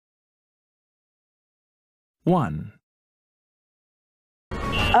1.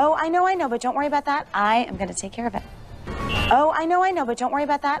 Oh, I know, but don't worry about that. I am going to take care of it. Oh, I know, but don't worry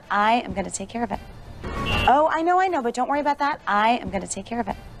about that. I am going to take care of it. Oh, I know, but don't worry about that. I am going to take care of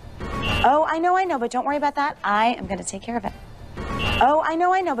it. Oh, I know, but don't worry about that. I am going to take care of it. Oh, I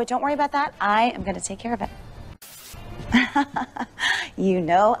know, but don't worry about that. I am going to take care of it. You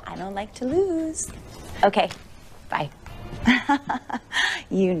know I don't like to lose. Okay, bye.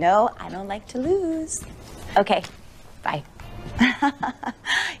 You know I don't like to lose. Okay, bye.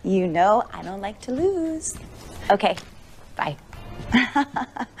 You know I don't like to lose. Okay, bye.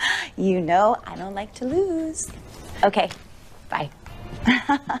 You know I don't like to lose. Okay, bye.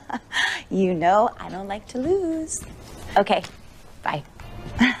 You know I don't like to lose. Okay, bye.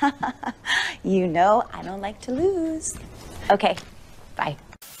 You know I don't like to lose. Okay, bye.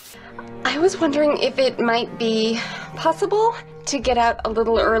 I was wondering if it might be possible to get out a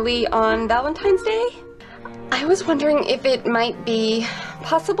little early on Valentine's Day? I was wondering if it might be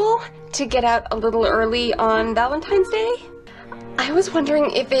possible to get out a little early on Valentine's Day? I was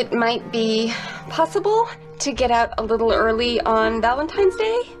wondering if it might be possible to get out a little early on Valentine's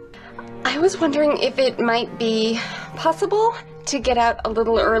Day? I was wondering if it might be possible to get out a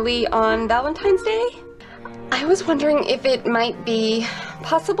little early on Valentine's Day? I was wondering if it might be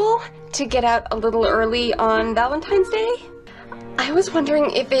possible to get out a little early on Valentine's Day? I was wondering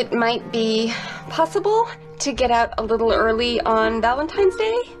if it might be possible to get out a little early on Valentine's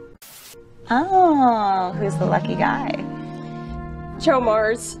Day? Oh, who's the lucky guy? Joe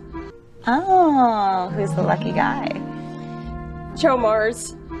Mars. Oh, who's the lucky guy? Joe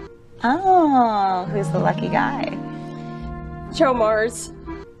Mars. Oh, who's the lucky guy? Joe Mars.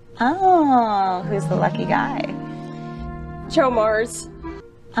 Oh, who's the lucky guy? Joe Mars.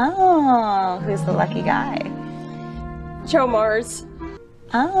 Oh, who's the lucky guy? Joe Mars.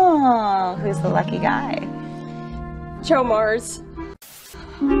 Oh, who's the lucky guy? Joe Mars.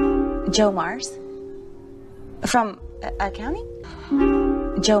 Joe Mars? From accounting?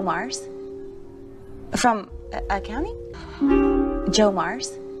 Joe Mars? From accounting? Joe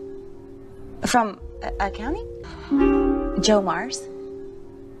Mars? From accounting? Joe Mars?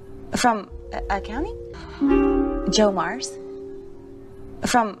 From accounting? Joe Mars?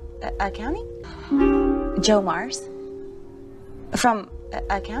 From accounting? Joe Mars? From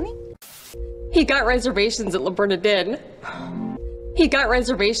accounting? He got reservations at La Bernardine. He got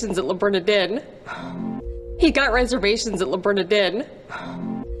reservations at La Bernardine. He got reservations at La Bernardine.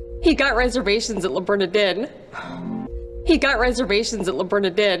 He got reservations at La Bernardine. He got reservations at La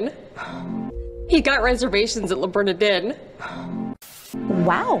Bernardine. He got reservations at La Bernardine.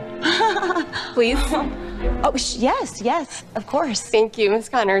 Wow. Please? Oh, yes, of course. Thank you, Ms.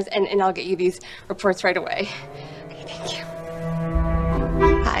 Connors, and I'll get you these reports right away. Okay, thank you.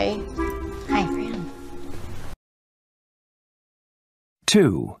 Hi. Hi, Fran.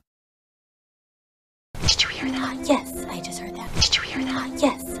 2. Did you hear that? Yes, I just heard that. Did you hear that?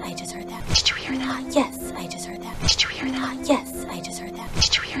 Yes, I just heard that. Did you hear that? Yes, I just heard that. Did you hear that? Yes, I just heard that.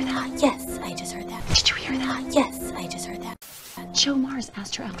 Did you hear that? Yes, I just heard that. Did you hear that? Yes, I just heard that. Joe Mars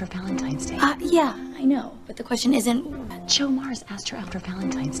asked her after Valentine's Day. Yeah, I know, but the question isn't... Joe Mars asked her after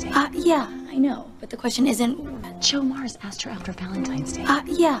Valentine's Day. Yeah, I know, but the question isn't... Joe Mars asked her after Valentine's Day.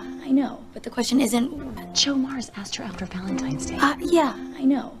 Yeah, I know, but the question isn't... Joe Mars asked her after Valentine's Day. Yeah, I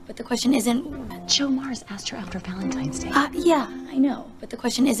know, but the question isn't... Joe Mars asked her after Valentine's Day. Yeah, I know, but the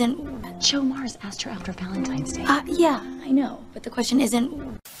question isn't... Joe Mars asked her after Valentine's Day. Yeah, I know, but the question isn't...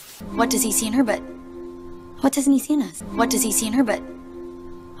 What does he see in her but... What doesn't he see in us? What does he see in her but...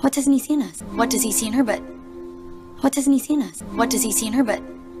 What doesn't he see in us? What does he see in her but... What doesn't he see in us? What does he see in her but...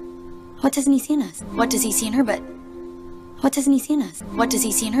 What doesn't he see in us? What does he see in her but... What doesn't he see in us? What does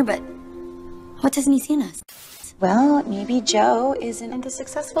he see in her but... What doesn't he see in us? Well, maybe Joe isn't into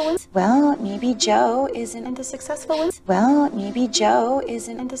successful ones. Well, maybe Joe isn't into successful ones. Well, maybe Joe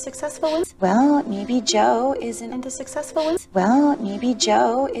isn't into successful ones. Well, maybe Joe isn't into successful ones. Well, maybe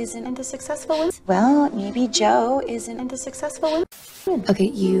Joe isn't into successful ones. Well, maybe Joe isn't into successful ones. Okay,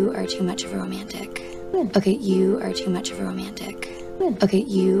 you are too much of a romantic. Okay, you are too much of a romantic. Okay,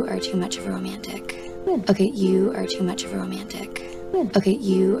 you are too much of a romantic. Okay, you are too much of a romantic. Okay,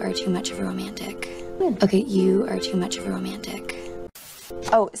 you are too much of a romantic. Okay, you are too much of a romantic.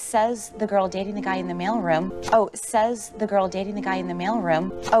 Oh, says the girl dating the guy in the mailroom. Oh, says the girl dating the guy in the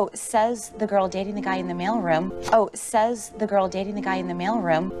mailroom. Oh, says the girl dating the guy in the mailroom. Oh, says the girl dating the guy in the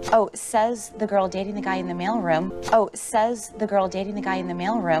mailroom. Oh, says the girl dating the guy in the mailroom. Oh, says the girl dating the guy in the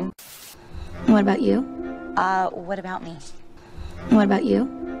mailroom. What about you? What about me? What about you?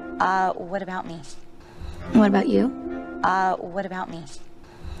 What about me? What about you? What about me?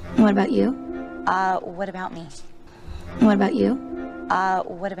 What about you? What about me? What about you?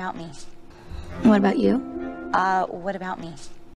 What about me? What about you? What about me?